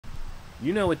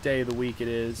You know what day of the week it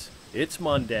is. It's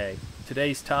Monday.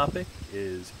 Today's topic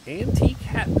is antique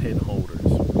hat pin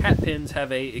holders. Hat pins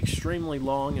have a extremely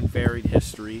long and varied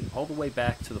history, all the way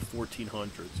back to the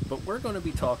 1400s, but we're going to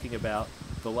be talking about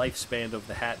the lifespan of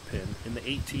the hat pin in the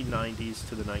 1890s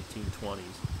to the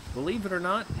 1920s. Believe it or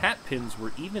not, hat pins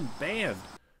were even banned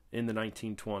in the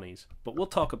 1920s, but we'll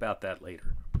talk about that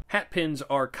later. Hat pins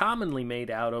are commonly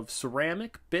made out of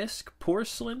ceramic, bisque,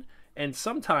 porcelain, and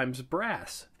sometimes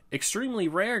brass. Extremely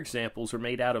rare examples are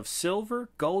made out of silver,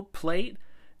 gold plate,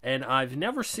 and I've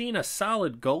never seen a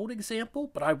solid gold example,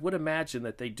 but I would imagine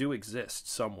that they do exist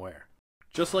somewhere.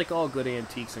 Just like all good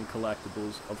antiques and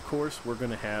collectibles, of course, we're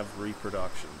going to have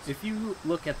reproductions. If you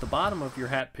look at the bottom of your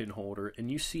hat pin holder and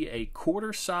you see a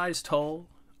quarter-sized hole,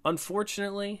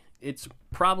 unfortunately, it's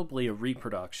probably a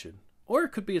reproduction. Or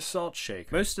it could be a salt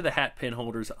shaker. Most of the hat pin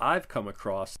holders I've come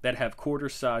across that have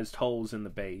quarter-sized holes in the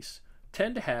base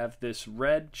tend to have this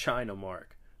red china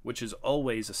mark, which is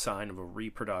always a sign of a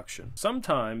reproduction.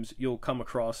 Sometimes you'll come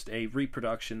across a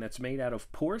reproduction that's made out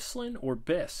of porcelain or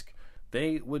bisque.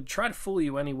 They would try to fool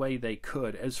you any way they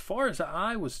could. As far as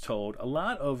I was told, a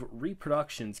lot of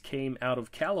reproductions came out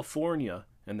of California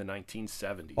in the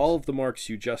 1970s. All of the marks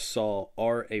you just saw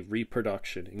are a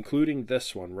reproduction, including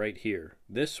this one right here.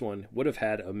 This one would have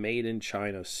had a Made in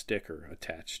China sticker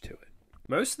attached to it.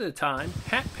 Most of the time,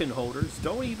 hat pin holders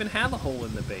don't even have a hole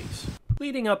in the base.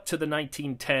 Leading up to the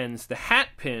 1910s, the hat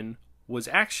pin was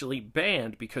actually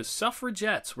banned because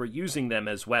suffragettes were using them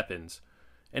as weapons.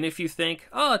 And if you think,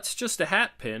 oh, it's just a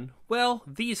hat pin, well,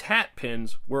 these hat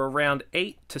pins were around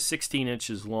 8 to 16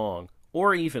 inches long,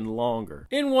 or even longer.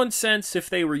 In one sense, if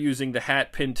they were using the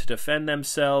hat pin to defend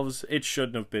themselves, it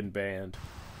shouldn't have been banned.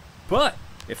 But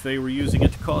if they were using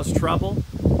it to cause trouble,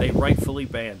 they rightfully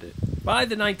banned it. By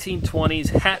the 1920s,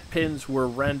 hat pins were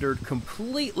rendered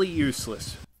completely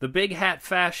useless. The big hat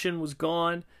fashion was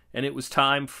gone, and it was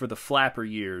time for the flapper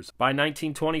years. By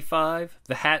 1925,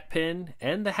 the hat pin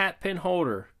and the hat pin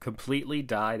holder completely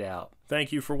died out.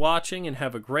 Thank you for watching, and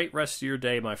have a great rest of your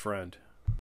day, my friend.